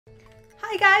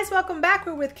Hi guys, welcome back.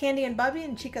 We're with Candy and Bubby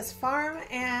and Chica's farm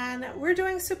and we're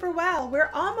doing super well.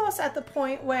 We're almost at the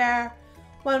point where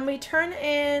when we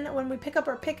pick up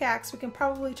our pickaxe, we can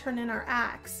probably turn in our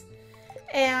axe.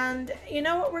 And you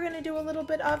know what we're going to do a little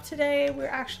bit of today? We're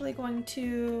actually going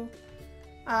to,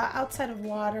 outside of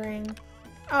watering,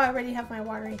 oh, I already have my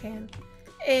watering can,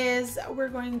 is we're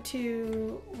going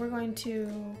to,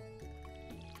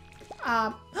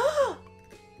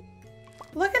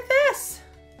 look at this!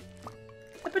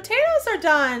 The potatoes are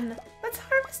done! Let's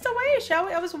harvest away, shall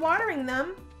we? I was watering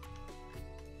them.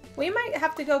 We might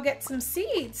have to go get some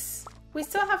seeds. We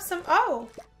still have some, oh!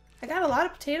 I got a lot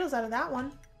of potatoes out of that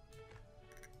one.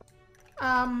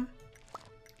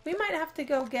 We might have to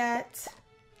go get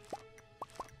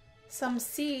some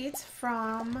seeds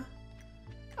from,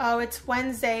 oh, it's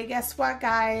Wednesday. Guess what,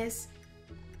 guys?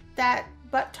 That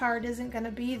butt tart isn't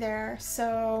gonna be there,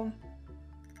 so,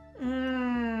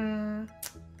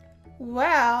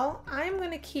 well, I'm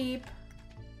gonna keep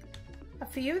a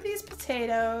few of these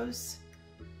potatoes.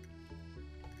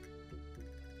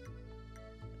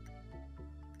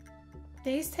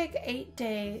 These take 8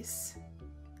 days.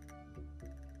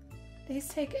 These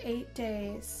take 8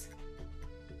 days.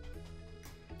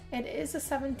 It is the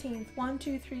 17th. 1,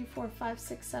 2, 3, 4, 5,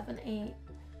 6, 7, 8.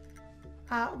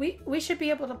 We should be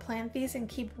able to plant these and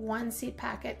keep one seed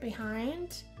packet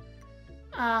behind.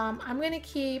 I'm gonna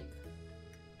keep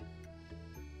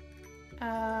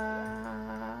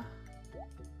 5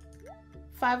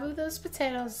 of those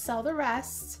potatoes, sell the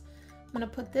rest. I'm gonna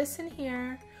put this in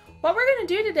here. What we're gonna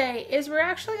do today is we're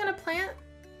actually gonna plant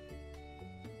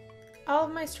all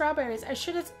of my strawberries. I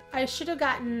should have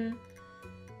gotten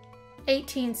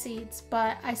 18 seeds,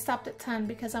 but I stopped at 10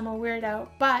 because I'm a weirdo.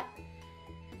 But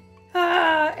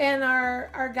and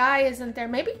our guy isn't there.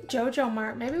 Maybe Jojo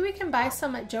Mart. Maybe we can buy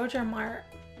some at Jojo Mart.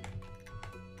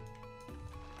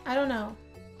 I don't know.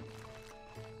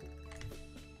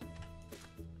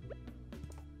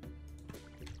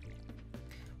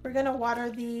 We're gonna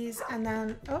water these and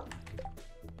then, oh.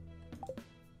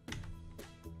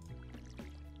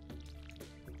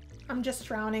 I'm just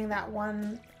drowning that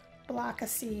one block of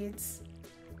seeds.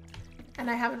 And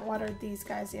I haven't watered these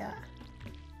guys yet.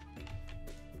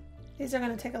 These are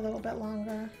gonna take a little bit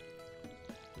longer.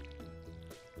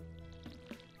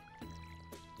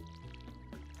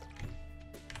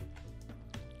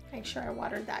 Make sure I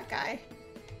watered that guy.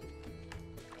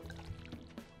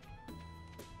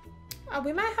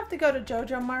 We might have to go to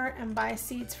Jojo Mart and buy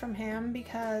seeds from him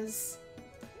because,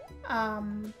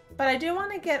 but I do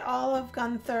want to get all of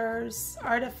Gunther's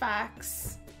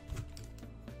artifacts.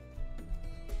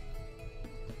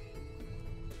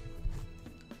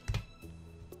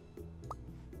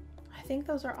 I think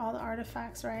those are all the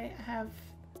artifacts, right? I have,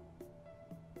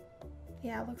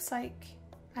 yeah, it looks like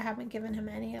I haven't given him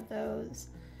any of those.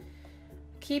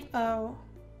 Keep, oh,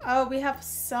 we have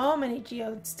so many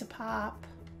geodes to pop.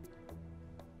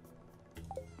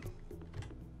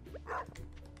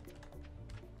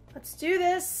 Let's do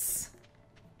this.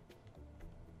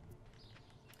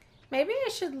 Maybe I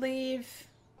should leave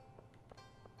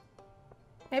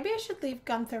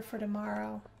Gunther for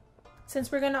tomorrow. Since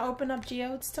we're going to open up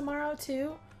geodes tomorrow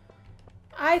too.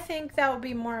 I think that would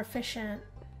be more efficient.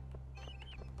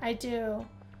 I do.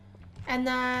 And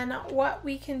then what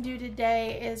we can do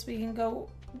today is we can go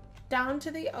down to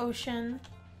the ocean.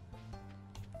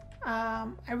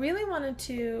 I really wanted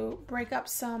to break up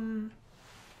some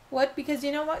wood because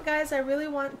you know what, guys? I really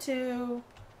want to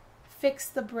fix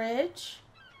the bridge.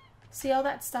 See all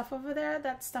that stuff over there?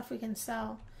 That stuff we can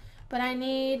sell. But I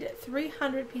need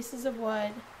 300 pieces of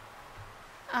wood.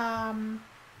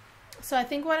 So I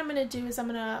think what I'm going to do is I'm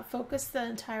going to focus the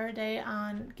entire day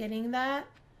on getting that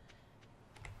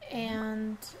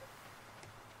and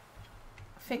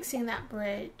fixing that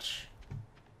bridge.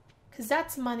 Because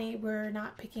that's money we're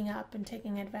not picking up and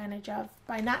taking advantage of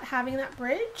by not having that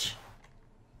bridge.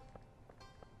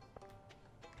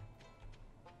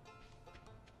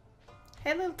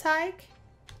 Hey, little tyke.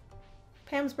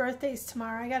 Pam's birthday's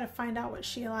tomorrow. I gotta find out what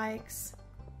she likes.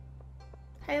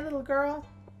 Hey, little girl.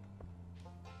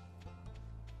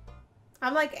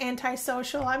 I'm like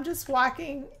antisocial. I'm just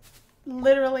walking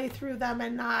literally through them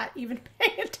and not even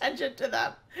paying attention to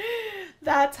them.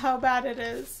 That's how bad it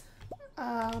is.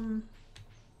 You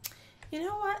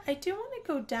know what? I do want to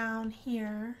go down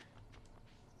here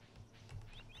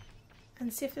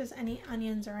and see if there's any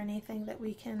onions or anything that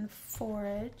we can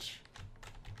forage.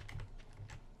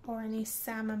 Or any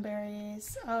salmon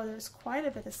berries. Oh, there's quite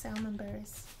a bit of salmon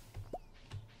berries.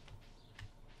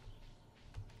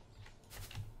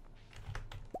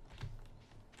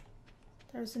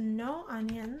 There's no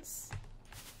onions.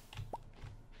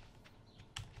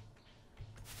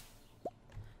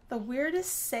 The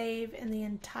weirdest save in the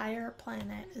entire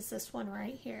planet is this one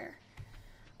right here.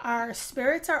 Our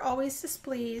spirits are always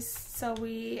displeased, so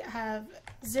we have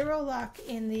 0 luck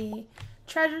in the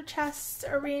treasure chest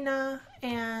arena,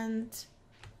 and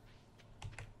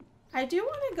I do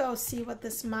want to go see what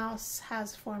this mouse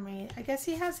has for me. I guess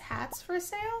he has hats for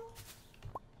sale?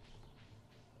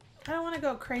 I don't want to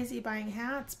go crazy buying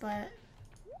hats, but...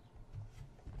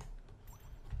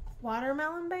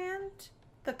 Watermelon Band?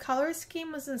 The color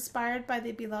scheme was inspired by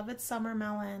the beloved summer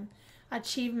melon.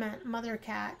 Achievement, Mother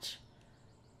Catch.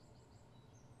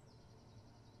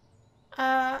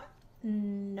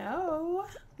 No.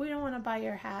 We don't want to buy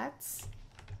your hats.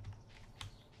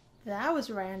 That was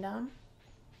random.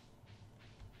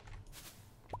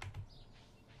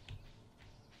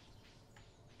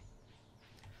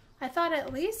 I thought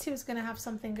at least he was going to have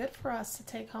something good for us to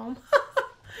take home.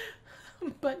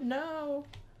 But no.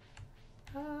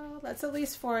 Oh, let's at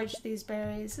least forage these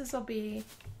berries. This will be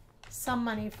some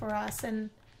money for us. And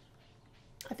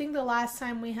I think the last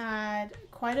time we had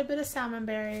quite a bit of salmon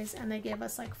berries and they gave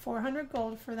us like 400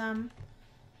 gold for them,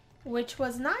 which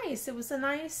was nice. It was a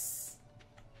nice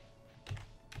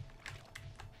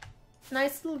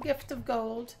little gift of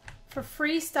gold for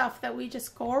free stuff that we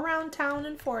just go around town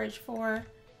and forage for.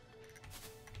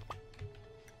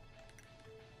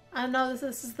 I know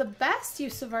this is the best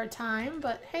use of our time,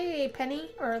 but hey, Penny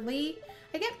or Lee.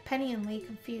 I get Penny and Lee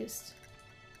confused.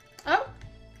 Oh,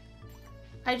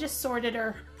 I just sorted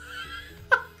her.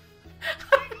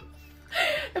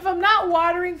 If I'm not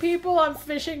watering people, I'm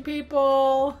fishing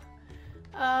people.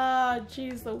 Oh,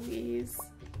 geez Louise.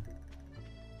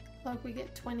 Look, we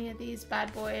get 20 of these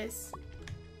bad boys.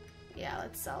 Yeah,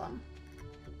 let's sell them.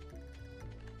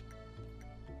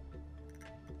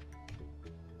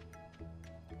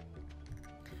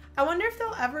 I wonder if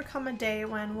there'll ever come a day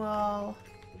when we'll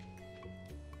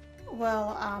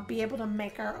be able to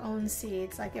make our own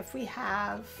seeds. Like if we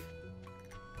have...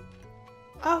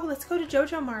 Oh, let's go to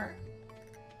Jojo Mart.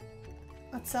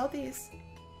 Let's sell these.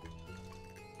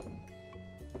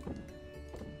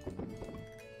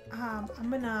 I'm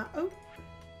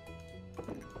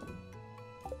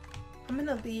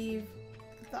gonna leave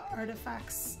the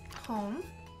artifacts home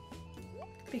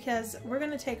because we're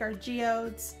gonna take our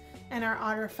geodes and our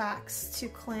artifacts to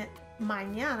Clint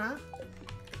mañana,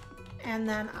 and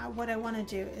then what I want to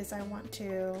do is I want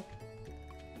to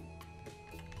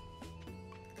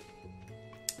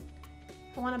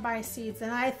buy seeds,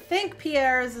 and I think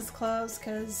Pierre's is closed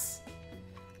because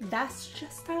that's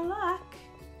just our luck.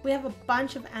 We have a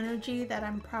bunch of energy that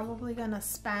I'm probably gonna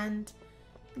spend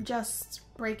just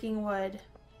breaking wood,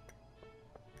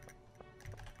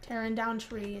 tearing down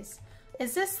trees.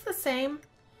 Is this the same?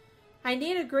 I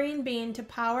need a green bean to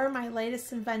power my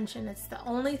latest invention. It's the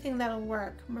only thing that'll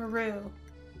work. Maru.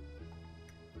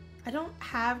 I don't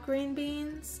have green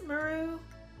beans, Maru.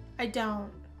 I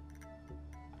don't.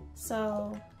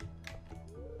 So,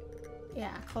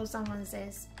 yeah, closed on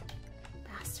Wednesdays.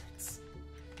 Bastards.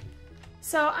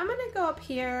 So I'm gonna go up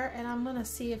here and I'm gonna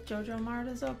see if Jojo Mart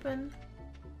is open.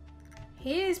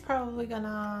 He's probably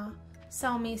gonna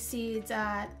sell me seeds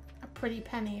at a pretty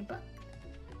penny, but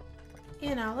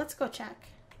you know, let's go check.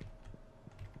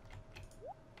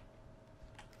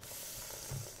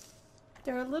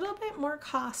 They're a little bit more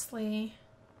costly.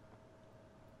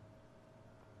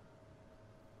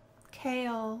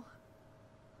 Kale.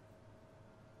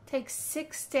 Takes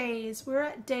 6 days. We're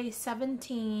at day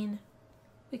 17.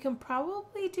 We can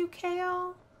probably do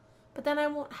kale, but then I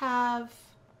won't have...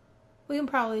 We can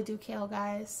probably do kale,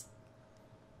 guys.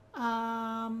 Do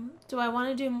I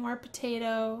want to do more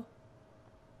potato?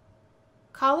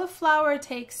 Cauliflower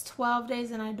takes 12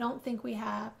 days, and I don't think we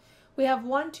have. We have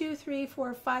 1, 2, 3,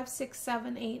 4, 5, 6,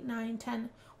 7, 8, 9, 10.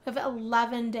 We have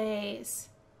 11 days.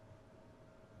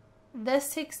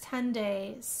 This takes 10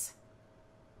 days.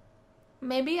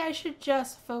 Maybe I should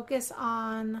just focus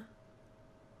on...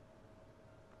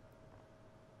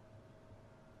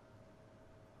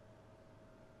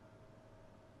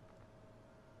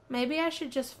 Maybe I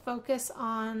should just focus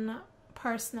on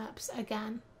parsnips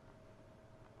again.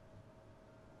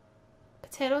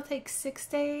 Potato takes 6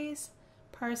 days.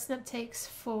 Parsnip takes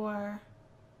 4.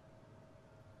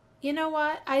 You know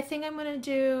what? I think I'm going to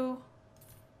do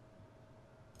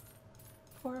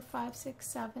 4, 5, 6,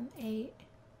 7, 8.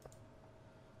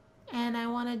 And I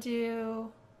want to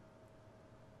do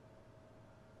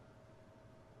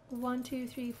 1, 2,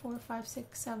 3, 4, 5,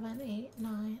 6, 7, 8,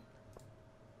 9.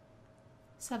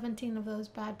 17 of those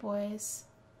bad boys.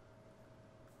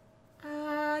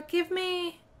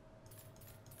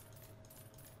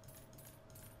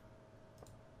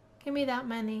 Give me that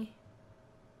many.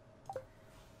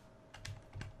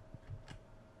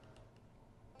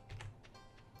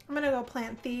 I'm gonna go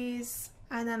plant these,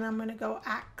 and then I'm gonna go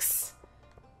axe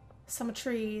some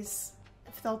trees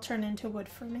if they'll turn into wood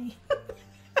for me.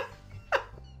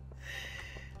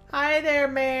 Hi there,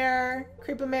 Mayor.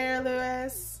 Creeper Mayor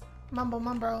Lewis. Mumble,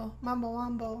 mumble, mumble,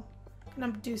 mumble. I'm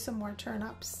gonna do some more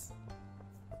turnips.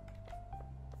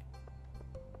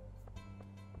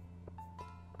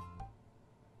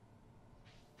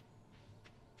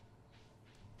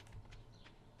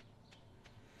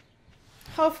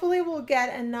 Hopefully we'll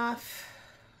get enough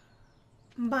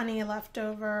money left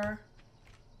over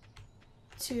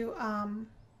to I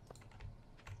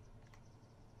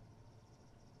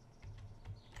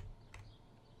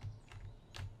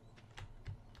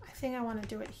think I want to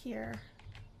do it here.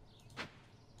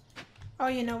 Oh,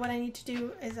 you know what I need to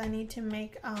do is I need to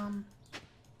make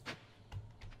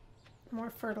more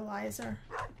fertilizer.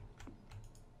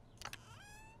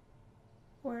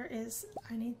 Where is,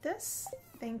 I need this.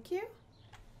 Thank you.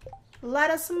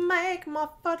 Let us make more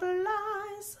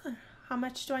fertilizer. How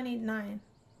much do I need? 9.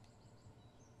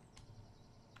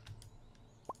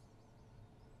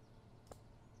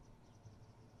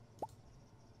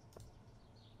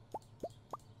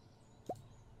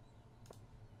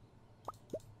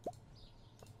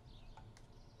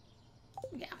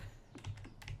 Yeah.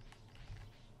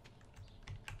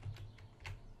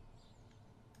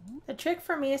 The trick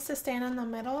for me is to stand in the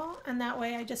middle, and that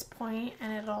way I just point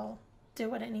and it'll do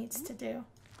what it needs to do.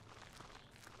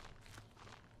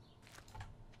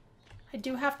 I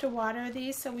do have to water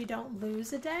these so we don't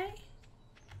lose a day.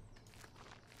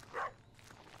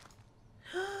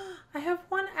 I have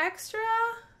 1 extra.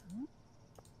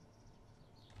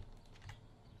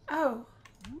 Oh.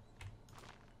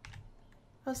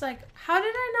 I was like, how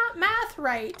did I not math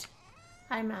right?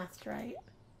 I mathed right.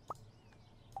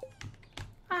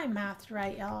 I mathed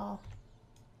right, y'all.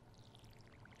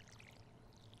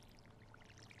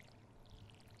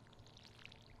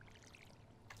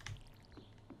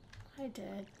 I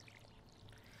did.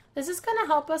 This is going to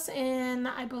help us in,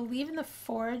 I believe, in the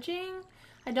foraging.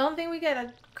 I don't think we get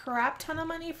a crap ton of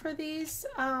money for these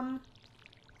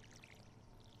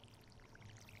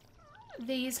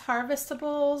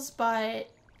harvestables,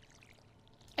 but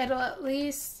it'll at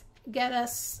least get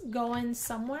us going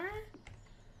somewhere.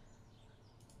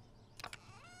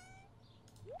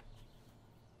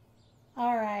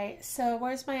 All right, so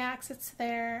where's my axe? It's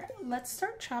there. Let's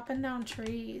start chopping down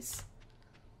trees.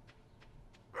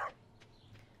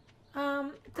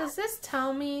 Does this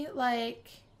tell me like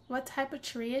what type of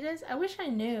tree it is? I wish I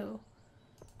knew,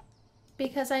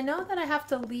 because I know that I have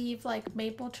to leave like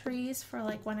maple trees for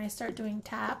like when I start doing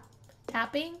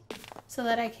tapping, so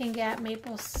that I can get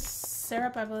maple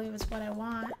syrup, I believe is what I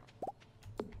want.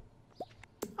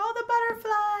 Oh, the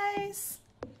butterflies!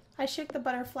 I shook the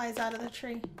butterflies out of the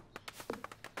tree.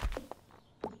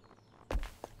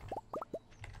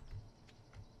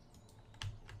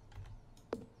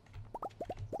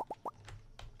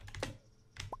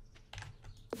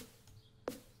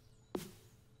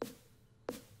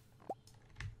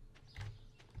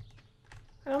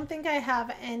 I don't think I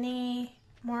have any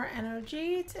more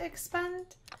energy to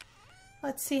expend.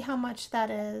 Let's see how much that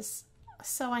is.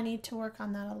 So I need to work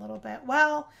on that a little bit.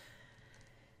 Well,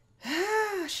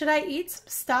 should I eat some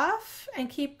stuff and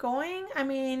keep going? I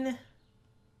mean,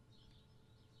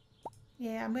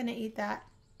 yeah, I'm gonna eat that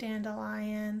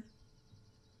dandelion.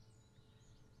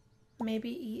 Maybe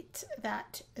eat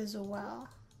that as well.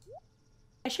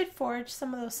 I should forage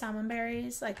some of those salmon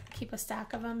berries, like keep a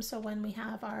stack of them, so when we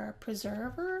have our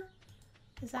preserver,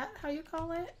 is that how you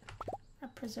call it? A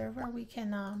preserver, we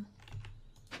can, I'm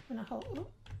gonna hoe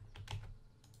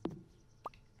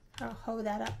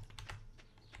that up.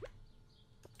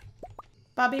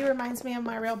 Bubby reminds me of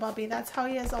my real Bubby. That's how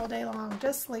he is all day long,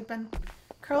 just sleeping,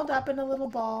 curled up in a little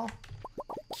ball.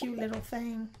 Cute little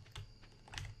thing.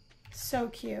 So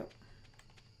cute.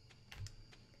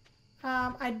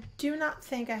 I do not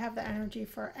think I have the energy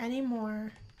for any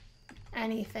more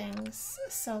anythings.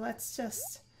 So let's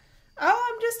just...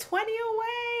 Oh, I'm just 20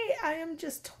 away. I am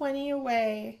just 20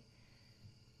 away.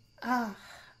 I'm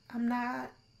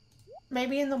not...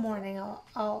 Maybe in the morning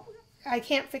I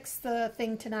can't fix the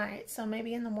thing tonight. So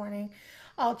maybe in the morning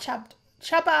I'll chop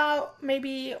out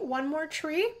maybe 1 more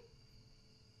tree.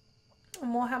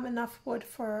 And we'll have enough wood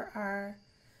for our...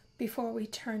 before we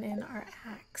turn in our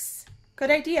axe. Good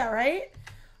idea, right?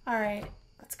 All right,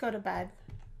 let's go to bed.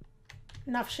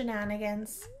 Enough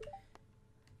shenanigans.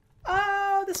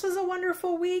 Oh, this was a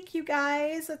wonderful week, you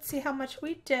guys. Let's see how much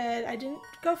we did. I didn't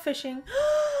go fishing.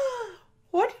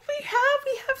 What did we have?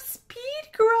 We have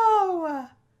speed grow.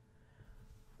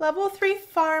 Level 3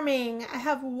 farming. I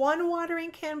have 1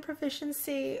 watering can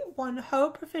proficiency, 1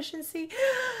 hoe proficiency.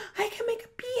 I can make a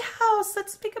bee house.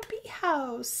 Let's make a bee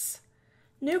house.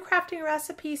 New crafting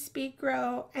recipe, speed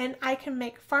grow, and I can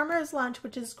make farmer's lunch,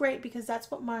 which is great because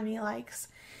that's what Marnie likes.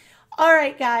 All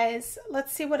right, guys,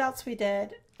 let's see what else we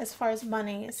did as far as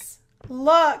monies.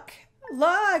 Look,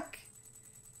 look.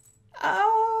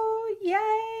 Oh,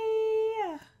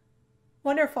 yay.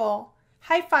 Wonderful.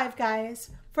 High five,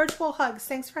 guys. Virtual hugs.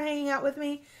 Thanks for hanging out with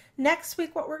me. Next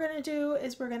week, what we're going to do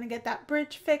is we're going to get that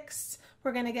bridge fixed.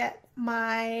 We're going to get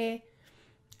my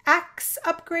axe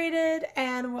upgraded,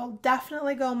 and we'll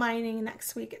definitely go mining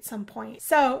next week at some point.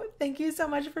 So thank you so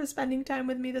much for spending time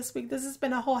with me this week. This has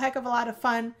been a whole heck of a lot of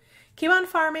fun. Keep on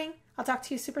farming. I'll talk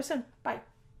to you super soon. Bye.